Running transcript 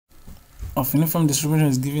of uniform distribution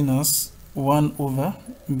is giving us 1 over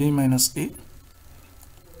b minus a.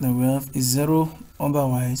 Then we have is 0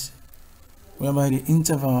 otherwise, whereby the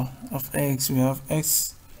interval of x, we have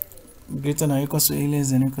x greater than or equal to a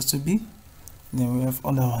less than or equal to b. Then we have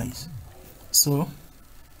otherwise. So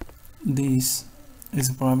this is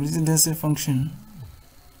a probability density function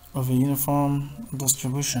of a uniform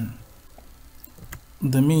distribution.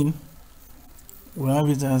 The mean, we have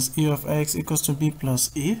it as e of x equals to b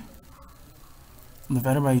plus a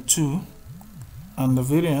divided by 2, and the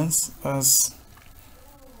variance as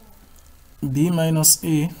b minus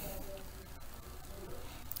a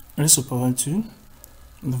raised to power 2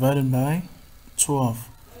 divided by 12.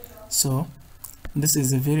 So this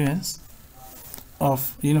is the variance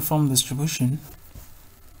of uniform distribution,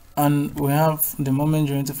 and we have the moment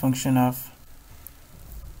derivative function of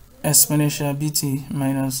exponential bt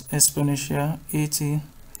minus exponential at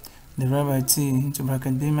divided by t into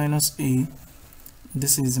bracket b minus a.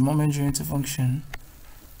 This is the moment derivative function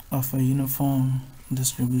of a uniform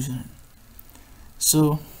distribution.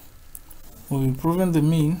 So we'll be proving the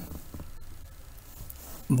mean,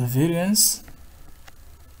 the variance,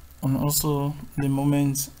 and also the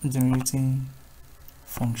moment generating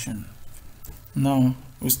function. Now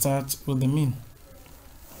we start with the mean.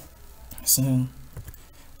 So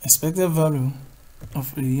expected value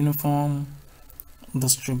of a uniform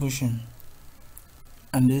distribution,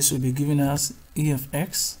 and this will be giving us e of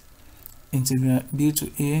x integral b to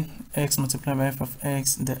a x multiplied by f of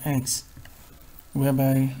x the x,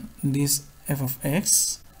 whereby this f of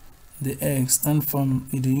x, the x, stand from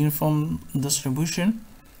the uniform distribution,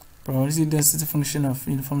 probability density function of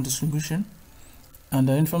uniform distribution, and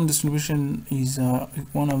the uniform distribution is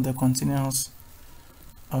one of the continuous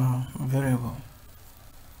variable.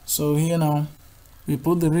 So here now we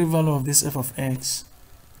put the real value of this f of x,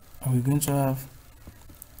 and we're going to have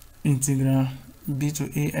integral b to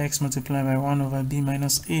a x multiplied by 1 over b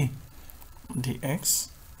minus a dx.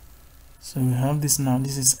 So we have this now,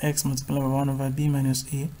 this is x multiplied by 1 over b minus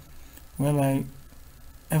a, whereby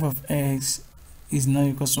f of x is now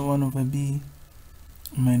equal to 1 over b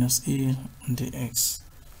minus a dx.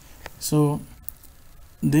 So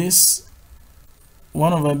this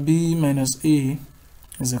 1 over b minus a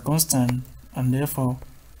is a constant, and therefore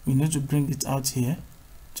we need to bring it out here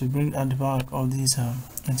to bring at the back of this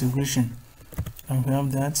integration, and we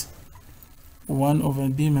have that 1 over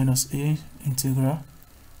b minus a integral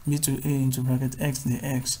b to a into bracket x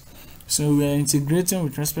dx. So we are integrating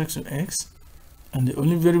with respect to x, and the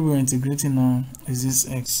only variable we're integrating now is this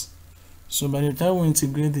x. So by the time we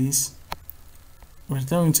integrate this, by the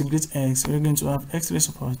time we integrate x, we're going to have x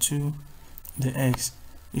raised to power 2 dx.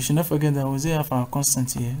 You should not forget that we still have our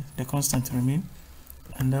constant here, the constant remain,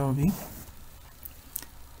 and that will be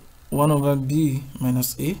 1 over b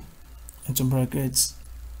minus a into brackets,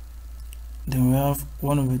 then we have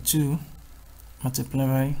 1 over 2 multiplied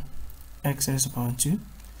by x raised to power 2,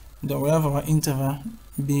 then we have our interval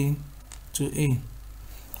b to a.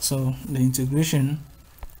 So the integration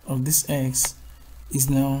of this x is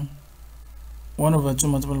now 1 over 2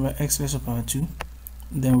 multiplied by x raised to power 2,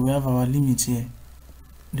 then we have our limit here,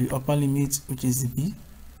 the upper limit, which is the b,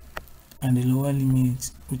 and the lower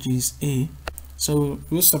limit, which is a. So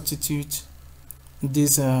we'll substitute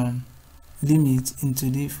this limit into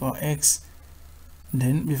the for x.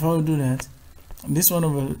 Then before we do that, this 1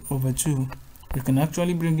 over 2, we can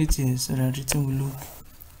actually bring it here so that it will look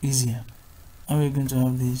easier. And we're going to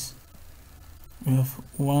have this, we have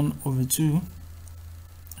 1 over 2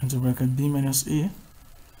 into bracket b minus a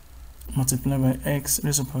multiplied by x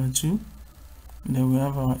raised to power 2, then we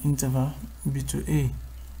have our interval b to a.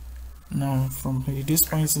 Now from this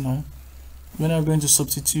point now, we're now going to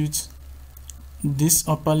substitute this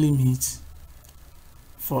upper limit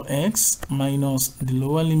for x minus the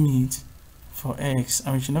lower limit for x,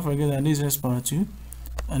 and we should not forget that this is raised to power 2,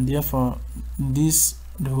 and therefore this,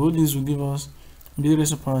 the whole list will give us b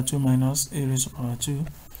raised to power 2 minus a raised to power 2.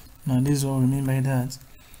 Now this is what we mean by that.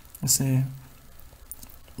 Let's say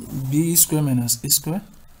b square minus a square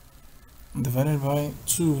divided by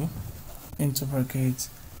 2 into bracket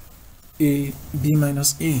a b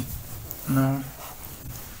minus a. Now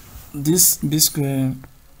this b square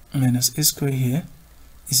minus a square here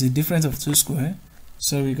is a difference of 2 square,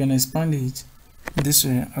 so we can expand it this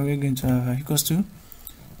way, and we're going to have equals to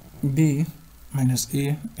b minus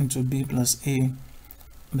a into b plus a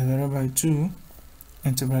divided by 2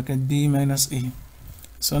 into bracket b minus a.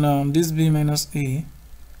 So now this b minus a,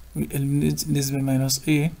 we eliminate this b minus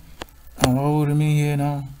a, and what will remain here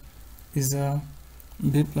now is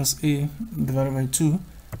b plus a divided by 2,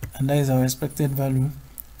 and that is our expected value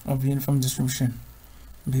of the uniform distribution.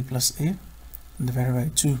 b plus a divided by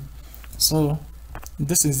 2. So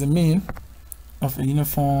this is the mean of a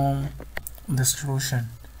uniform distribution.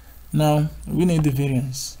 Now we need the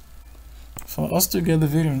variance. For us to get the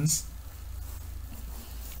variance,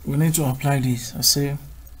 we need to apply this. I say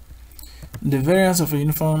the variance of a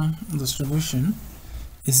uniform distribution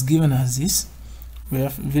is given as this. We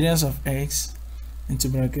have variance of x into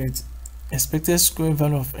bracket expected square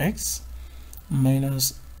value of x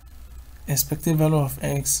minus expected value of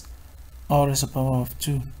x all raised to the power of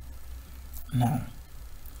 2. Now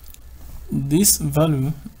this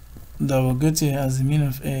value that we'll get here as the mean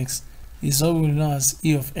of x is what we know as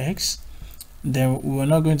e of x. Then we're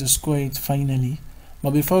not going to square it finally,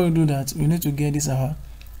 but before we do that, we need to get this our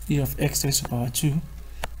e of x raised to the power 2.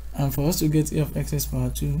 And for us to get e of x raised to the power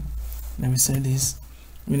 2, let me say this,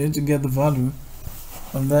 we need to get the value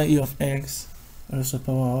of that e of x raised to the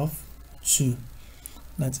power of 2.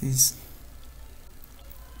 That is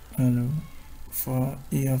for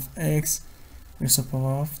e of x raised to the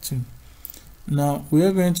power of 2. Now we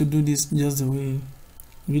are going to do this just the way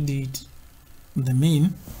we did the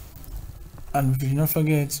mean, and if you don't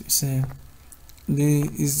forget, we say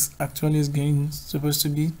this is actually supposed to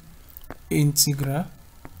be integral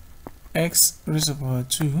x raised to the power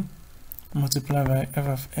 2 multiplied by f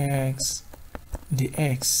of x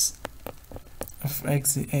dx. F of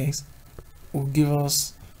x dx will give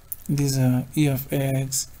us this e of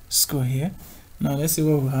x square here. Now let's see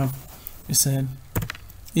what we have. We said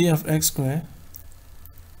e of x squared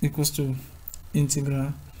equals to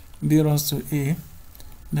integral b runs to a,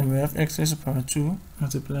 then we have x raised to the power 2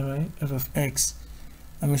 multiplied by f of x,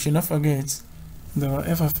 and we should not forget the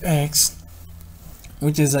f of x,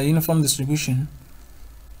 which is a uniform distribution.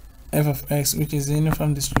 F of x, which is a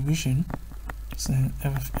uniform distribution, so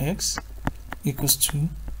f of x equals to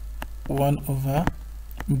 1 over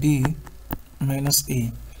b minus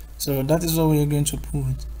a. So that is what we are going to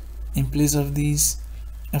put in place of this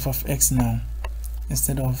f of x now.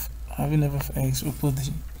 Instead of having f of x, we put the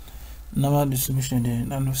normal distribution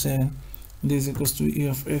there, and we say this equals to e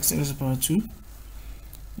of x raised to the power 2,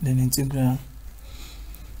 then integral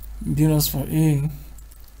b runs for a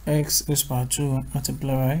x raised to the power 2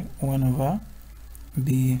 multiplied by 1 over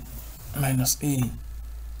b minus a.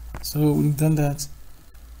 So we've done that,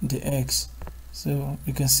 the x. So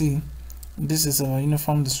you can see this is our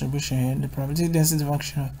uniform distribution here, the probability density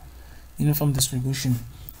function uniform distribution.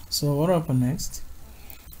 So what happened next?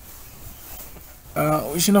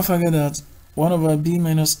 We should not forget that 1 over b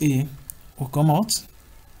minus a will come out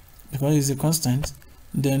because it's a constant.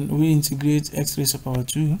 Then we integrate x raised to the power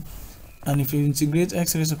 2, and if you integrate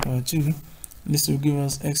x raised to the power 2, this will give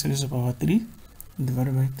us x raised to the power 3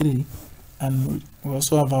 divided by 3, and we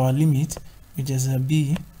also have our limit, which is a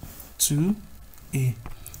b to a.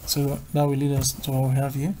 So that will lead us to what we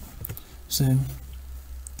have here. So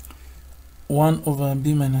 1 over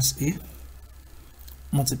b minus a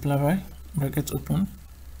multiplied by bracket open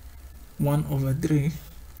 1 over 3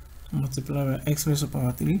 multiplied by x raised to the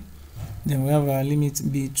power 3, then we have our limit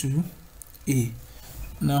b to a.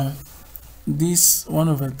 Now this 1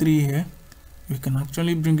 over 3 here, we can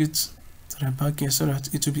actually bring it to the back here so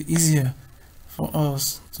that it will be easier for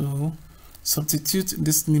us to substitute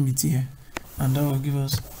this limit here, and that will give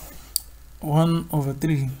us 1 over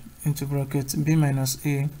 3 into bracket b minus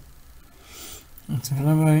a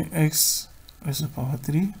multiplied by x raised to the power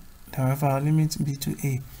 3. However, our limit b to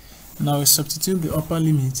a. Now we substitute the upper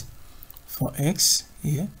limit for x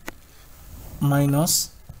here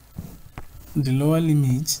minus the lower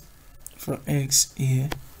limit for x here,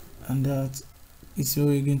 and that is what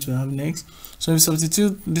we're going to have next. So we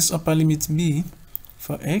substitute this upper limit b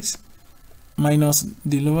for x minus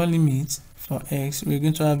the lower limit for x. We're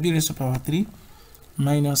going to have b raised to the power 3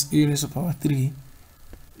 minus a raised to the power 3.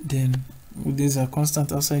 Then with this a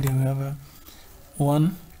constant outside here, we have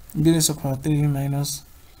 1 b raised to the power 3 minus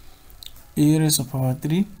a raised to the power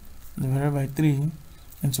 3 divided by 3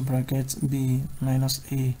 into bracket b minus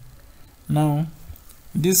a. Now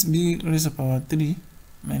this b raised to the power 3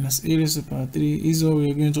 minus a raised to the power 3 is what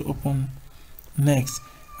we are going to open next,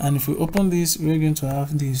 and if we open this, we are going to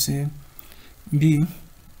have this b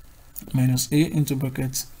minus a into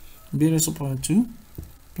bracket b raised to the power 2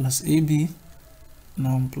 plus ab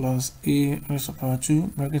now plus a raised to the power 2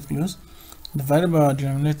 bracket close divided by our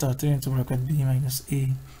denominator 3 into bracket b minus a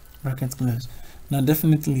bracket close. Now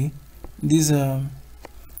definitely this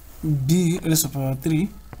b raised to the power 3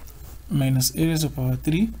 minus a raised to the power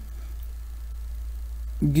 3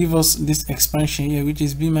 give us this expansion here, which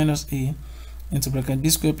is b minus a into bracket b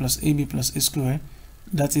square plus ab plus a square.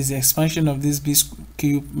 That is the expansion of this b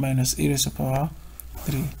cube minus a raised to the power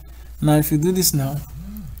 3. Now if you do this now,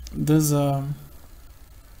 There's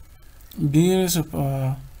b raised to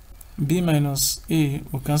power b minus a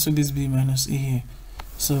will cancel this b minus a here,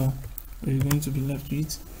 so we're going to be left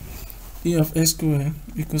with e of x squared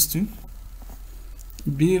equals to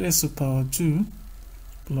b raised to power 2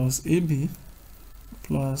 plus ab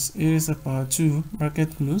plus a raised to power 2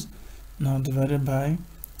 bracket close, now divided by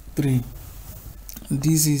 3.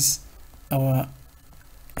 This is our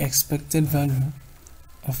expected value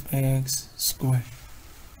of x squared.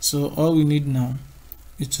 So all we need now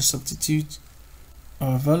is to substitute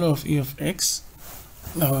our value of e of x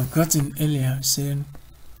that we've gotten earlier, saying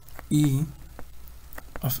e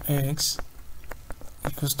of x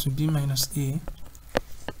equals to b minus a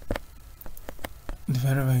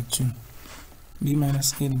divided by 2. b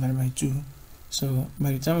minus a divided by 2. So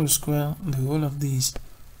by the time we square the whole of these,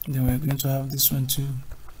 then we're going to have this one too,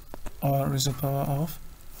 or raised to the power of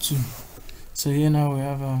 2. So here now we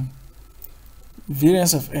have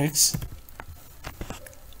variance of x,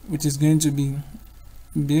 which is going to be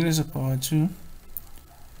b raised to the power 2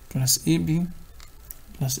 plus ab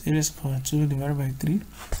plus a raised to the power 2 divided by 3,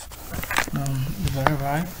 divided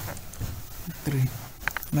by 3.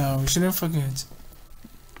 Now we shouldn't forget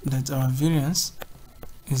that our variance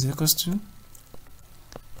is equals to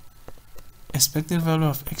expected value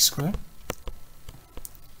of x squared,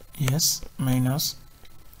 yes, minus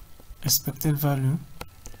expected value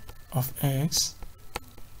of x,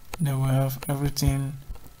 then we have everything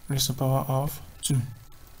raised to the power of 2.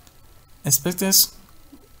 Expected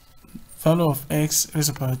value of x raised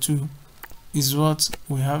to the power 2 is what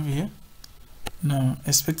we have here. Now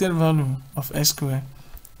expected value of x squared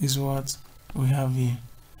is what we have here.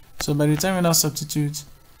 So by the time we now substitute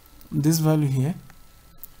this value here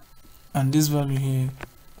and this value here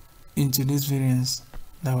into this variance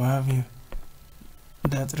that we have here,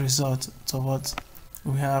 that result to what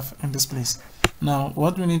we have in this place. Now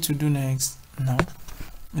what we need to do next now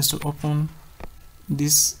is to open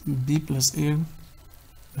this b plus a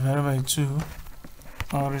divided by 2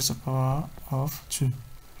 all raised to the power of 2.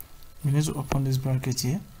 We need to open this bracket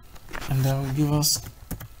here, and that will give us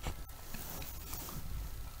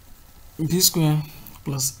b squared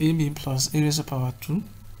plus ab plus a raised to the power 2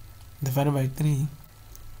 divided by 3,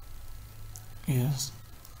 yes,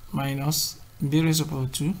 minus b raised to the power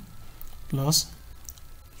 2 plus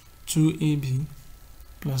 2ab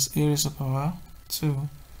plus a raised to the power 2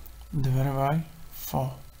 divided by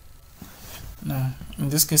 4. Now in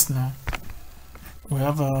this case now we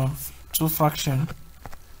have two fractions,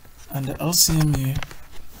 and the LCM here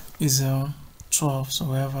is 12, so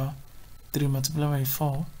we have 3 multiplied by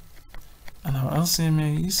 4, and our LCM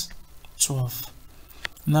here is 12.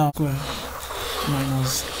 Now square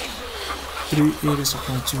minus 3a raised to the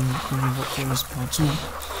power 2 over a raised to the power 2,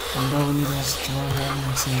 and that will lead us to what we have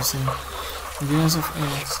next here. So variance of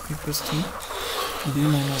x equals to b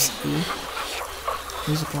minus a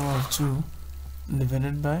raised to the power of 2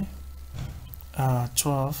 divided by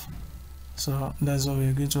 12. So that's what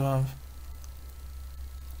we're going to have.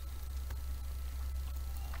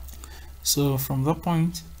 So from that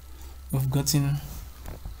point we've gotten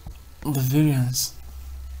the variance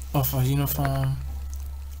of a uniform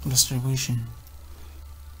distribution.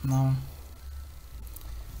 Now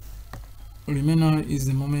remainder is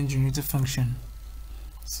the moment generated function.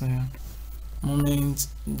 So moment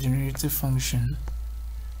generated function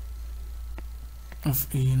of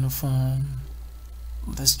a uniform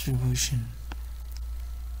distribution.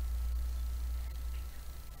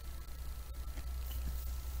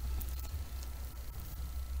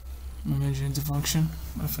 Moment generated function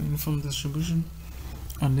of a uniform distribution,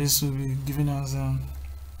 and this will be given as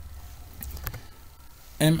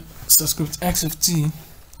m subscript x of t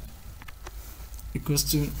equals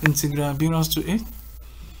to integral b raised to a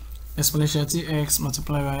exponential tx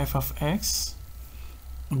multiplied by f of x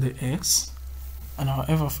dx, and our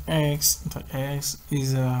f of x, the x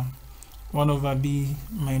is 1 over b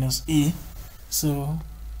minus a. So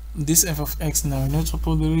this f of x now, we need to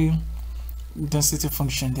put the real density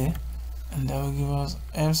function there, and that will give us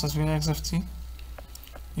m subscript x of t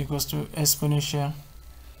equals to exponential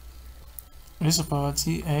raised to the power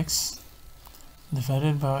tx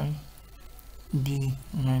divided by b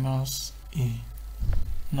minus a.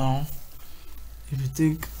 Now if you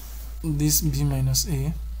take this b minus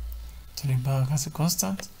a to the back as a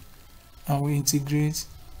constant and we integrate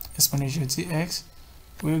exponential tx,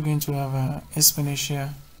 we're going to have an exponential.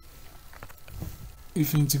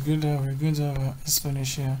 If you integrate that, we're going to have an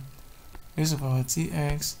exponential raised to the power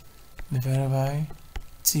tx divided by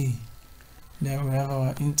t. Then we have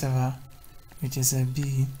our interval, which is a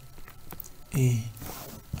b a.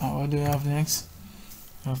 And what do we have next?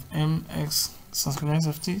 We have mx sin square x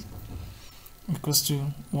of t equals to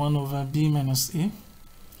 1 over b minus a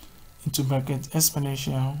into bracket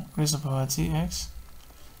exponential raised to the power tx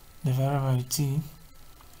divided by t,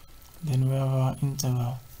 then we have our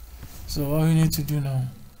interval. So what we need to do now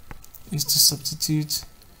is to substitute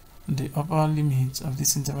the upper limit of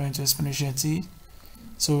this interval into exponential t.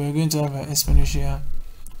 So we're going to have an exponential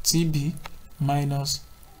tb minus,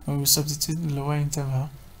 when we substitute the lower interval,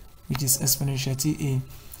 which is exponential ta.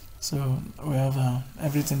 So we have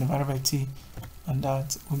everything divided by t, and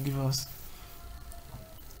that will give us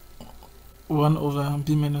 1 over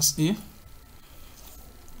b minus a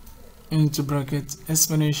into bracket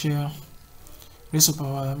exponential raised to the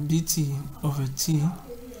power bt over t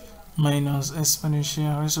minus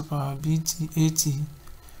exponential raised to the power bt at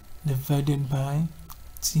divided by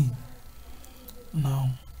t. Now,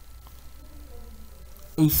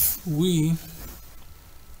 if you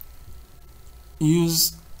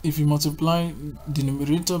multiply the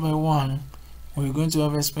numerator by 1, we're going to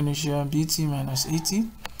have exponential bt minus at.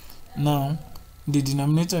 Now, the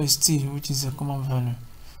denominator is t, which is a common value.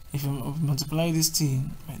 If you multiply this t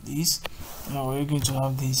by this, now we're going to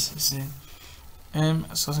have this. You see, m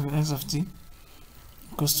sin square x of t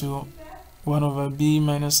equals to 1 over b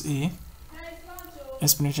minus a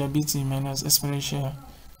exponential bt minus exponential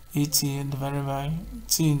at divided by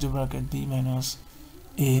t into bracket b minus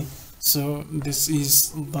a. So this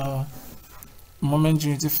is the moment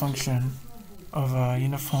unity function of a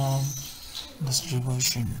uniform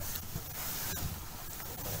distribution.